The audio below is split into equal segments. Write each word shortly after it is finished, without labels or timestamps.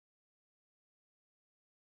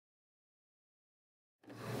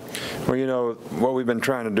Well, you know, what we've been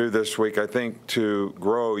trying to do this week, I think to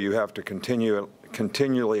grow, you have to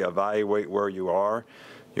continually evaluate where you are.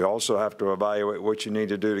 You also have to evaluate what you need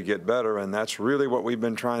to do to get better, and that's really what we've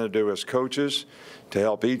been trying to do as coaches, to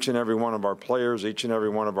help each and every one of our players, each and every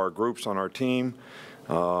one of our groups on our team,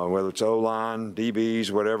 whether it's O-line,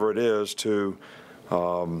 DBs, whatever it is, to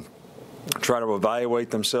try to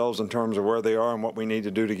evaluate themselves in terms of where they are and what we need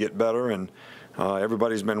to do to get better. And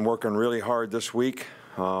everybody's been working really hard this week.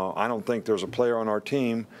 I don't think there's a player on our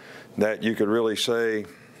team that you could really say,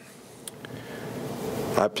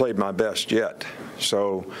 I played my best yet.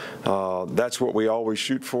 So that's what we always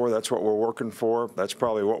shoot for. That's what we're working for. That's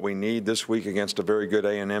probably what we need this week against a very good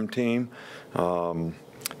A&M team.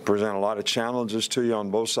 Present a lot of challenges to you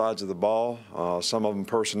on both sides of the ball. Some of them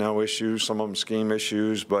personnel issues, some of them scheme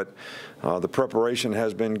issues, but the preparation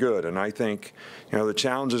has been good. And I think, you know, the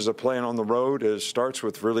challenges of playing on the road starts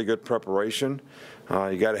with really good preparation.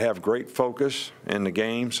 You got to have great focus in the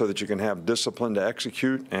game so that you can have discipline to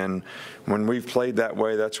execute. And when we've played that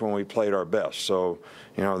way, that's when we played our best. So,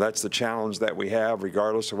 you know, that's the challenge that we have,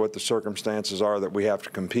 regardless of what the circumstances are that we have to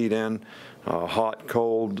compete in, hot,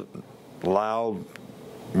 cold, loud,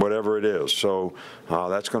 whatever it is. So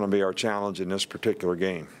that's going to be our challenge in this particular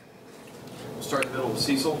game. Start in the middle with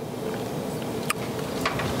Cecil.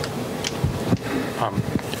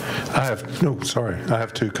 I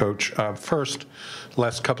have two, Coach. First,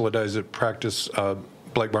 last couple of days at practice,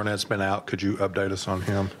 Blake Burnett's been out. Could you update us on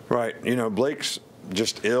him? Right. You know, Blake's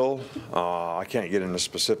just ill. I can't get into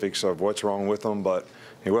specifics of what's wrong with him, but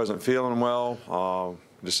he wasn't feeling well.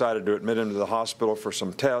 Decided to admit him to the hospital for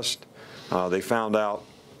some tests. They found out,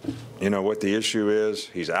 you know, what the issue is.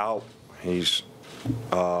 He's out.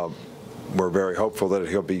 We're very hopeful that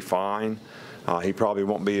he'll be fine. He probably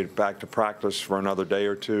won't be back to practice for another day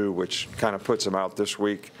or two, which kind of puts him out this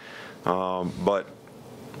week. But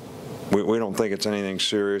we don't think it's anything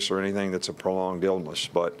serious or anything that's a prolonged illness.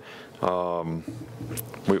 But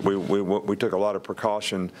we took a lot of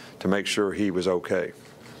precaution to make sure he was okay.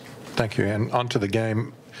 Thank you. And on to the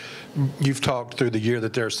game. You've talked through the year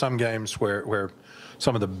that there are some games where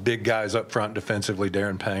some of the big guys up front defensively,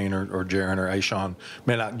 Darren Payne or Jaron or Ashawn,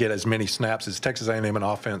 may not get as many snaps as Texas A&M, an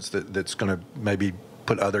offense that's going to maybe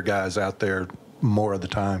put other guys out there more of the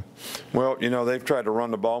time. Well, you know, they've tried to run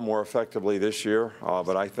the ball more effectively this year,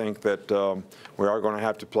 but I think that we are going to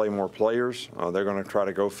have to play more players. They're going to try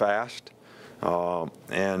to go fast.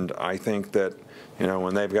 And I think that, you know,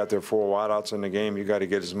 when they've got their four wideouts in the game, you got to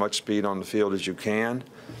get as much speed on the field as you can.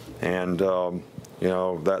 And, you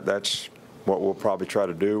know, that's what we'll probably try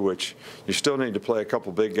to do, which you still need to play a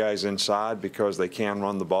couple big guys inside because they can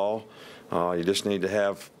run the ball. You just need to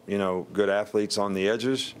have, you know, good athletes on the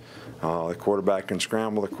edges. The quarterback can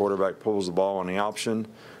scramble, the quarterback pulls the ball on the option,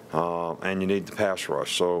 and you need the pass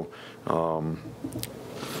rush. So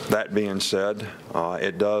that being said,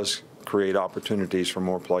 it does create opportunities for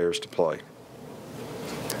more players to play.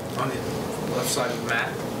 On the left side of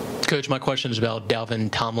Matt. Coach, my question is about Dalvin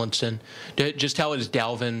Tomlinson. Just how has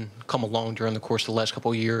Dalvin come along during the course of the last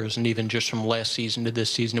couple of years, and even just from last season to this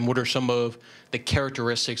season? And what are some of the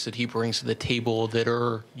characteristics that he brings to the table that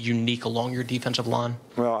are unique along your defensive line?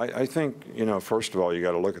 Well, I think, you know, first of all, you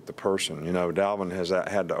got to look at the person. You know, Dalvin has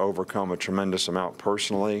had to overcome a tremendous amount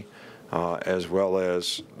personally, as well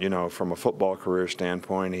as, you know, from a football career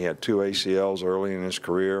standpoint. He had 2 ACLs early in his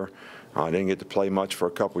career. Didn't get to play much for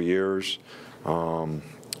a couple years.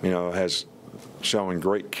 You know, has shown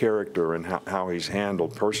great character in how he's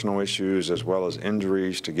handled personal issues as well as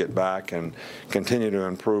injuries to get back and continue to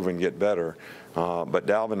improve and get better. But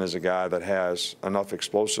Dalvin is a guy that has enough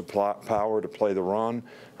explosive power to play the run,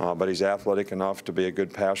 but he's athletic enough to be a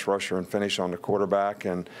good pass rusher and finish on the quarterback.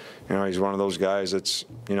 And, you know, he's one of those guys that's,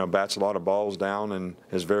 you know, bats a lot of balls down and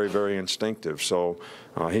is very, very instinctive. So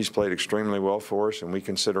he's played extremely well for us, and we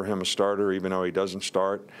consider him a starter even though he doesn't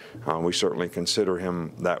start. We certainly consider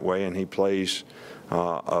him that way, and he plays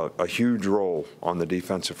a huge role on the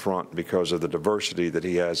defensive front because of the diversity that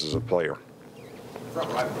he has as a player.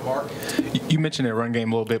 You mentioned the run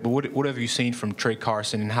game a little bit, but what have you seen from Trey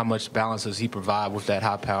Carson, and how much balance does he provide with that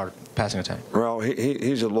high-powered passing attack? Well,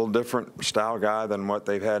 he's a little different style guy than what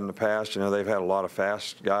they've had in the past. You know, they've had a lot of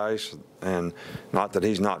fast guys, and not that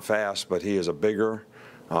he's not fast, but he is a bigger,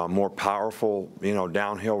 more powerful, you know,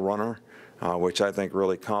 downhill runner, which I think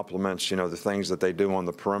really complements, you know, the things that they do on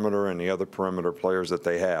the perimeter and the other perimeter players that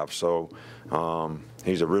they have. So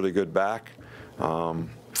he's a really good back.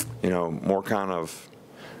 You know, more kind of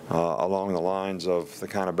along the lines of the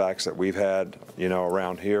kind of backs that we've had, you know,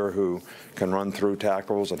 around here, who can run through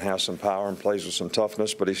tackles and has some power and plays with some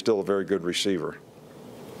toughness, but he's still a very good receiver.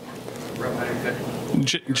 Rob, how do you think?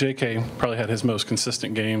 JK probably had his most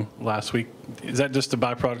consistent game last week. Is that just a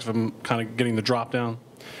byproduct of him kind of getting the drop down?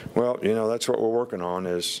 Well, that's what we're working on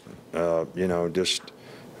is, just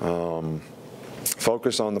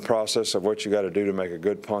focus on the process of what you got to do to make a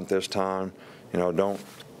good punt this time. Don't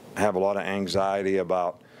have a lot of anxiety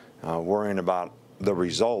about worrying about the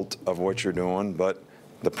result of what you're doing, but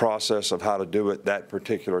the process of how to do it that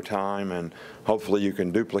particular time, and hopefully you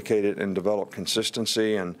can duplicate it and develop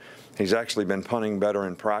consistency. And he's actually been punting better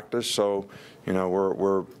in practice, so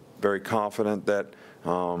we're very confident that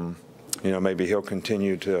maybe he'll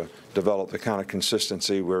continue to develop the kind of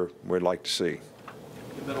consistency we'd like to see.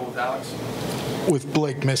 The middle with Alex. With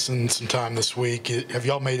Blake missing some time this week, have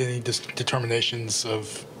y'all made any determinations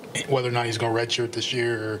of whether or not he's going to redshirt this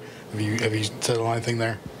year, or have you settled on anything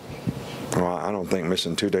there? Well, I don't think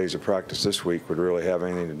missing 2 days of practice this week would really have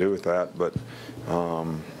anything to do with that. But,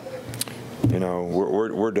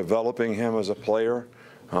 we're developing him as a player.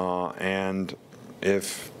 And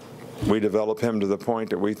if we develop him to the point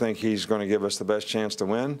that we think he's going to give us the best chance to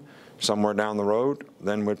win somewhere down the road,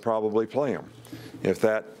 then we'd probably play him. If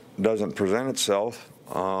that doesn't present itself,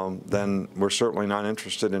 then we're certainly not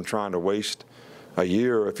interested in trying to waste a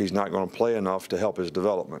year if he's not going to play enough to help his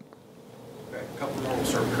development. Okay, a couple more. We'll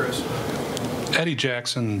start with Chris. Eddie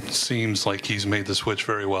Jackson seems like he's made the switch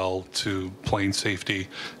very well to playing safety.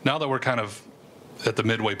 Now that we're kind of at the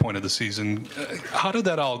midway point of the season, how did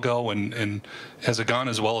that all go, and has it gone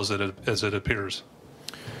as well as it appears?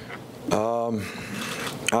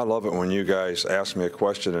 I love it when you guys ask me a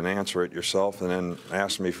question and answer it yourself, and then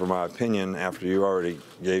ask me for my opinion after you already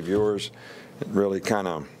gave yours. It really kind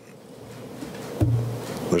of,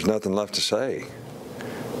 there's nothing left to say.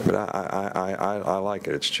 But I like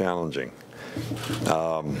it. It's challenging.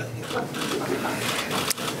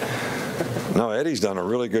 No, Eddie's done a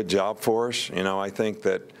really good job for us. I think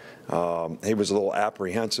that he was a little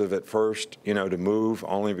apprehensive at first, to move,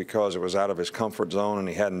 only because it was out of his comfort zone and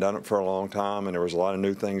he hadn't done it for a long time, and there was a lot of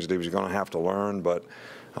new things that he was going to have to learn. But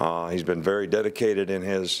he's been very dedicated in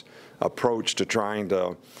his approach to trying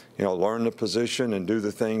to, learn the position and do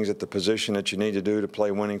the things at the position that you need to do to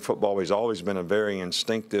play winning football. He's always been a very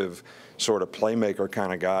instinctive sort of playmaker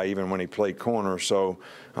kind of guy, even when he played corner. So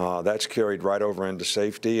that's carried right over into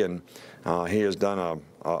safety, and he has done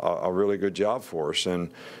a really good job for us.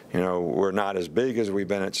 And, we're not as big as we've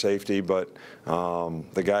been at safety, but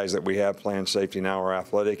the guys that we have playing safety now are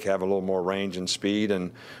athletic, have a little more range and speed,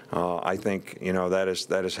 and I think,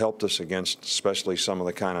 that has helped us against especially some of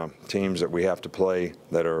the kind of teams that we have to play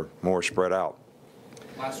that are more spread out.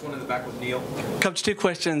 Last one in the back with Neil. Coach, two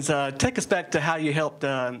questions. Take us back to how you helped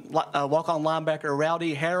walk-on linebacker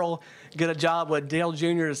Rowdy Harrell get a job with Dale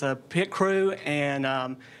Jr.'s pit crew,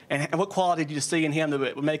 and what quality did you see in him that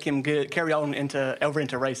would make him carry on over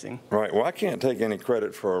into racing? Right. Well, I can't take any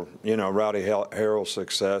credit for Rowdy Harrell's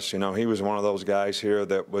success. He was one of those guys here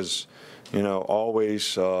that was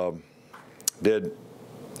always did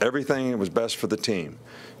everything that was best for the team.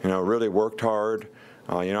 Really worked hard.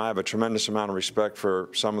 I have a tremendous amount of respect for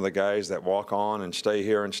some of the guys that walk on and stay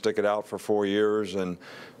here and stick it out for 4 years, and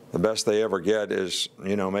the best they ever get is,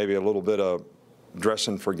 maybe a little bit of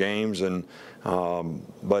dressing for games, and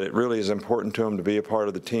but it really is important to him to be a part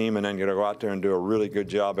of the team, and then go out there and do a really good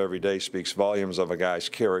job every day speaks volumes of a guy's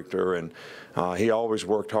character. And he always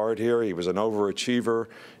worked hard here. He was an overachiever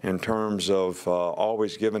in terms of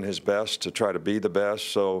always giving his best to try to be the best.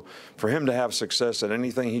 So for him to have success at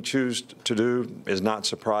anything he chooses to do is not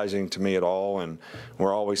surprising to me at all, and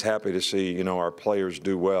we're always happy to see our players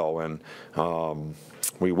do well, and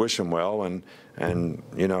we wish him well, and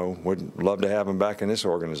would love to have him back in this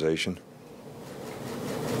organization.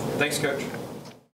 Thanks, Coach.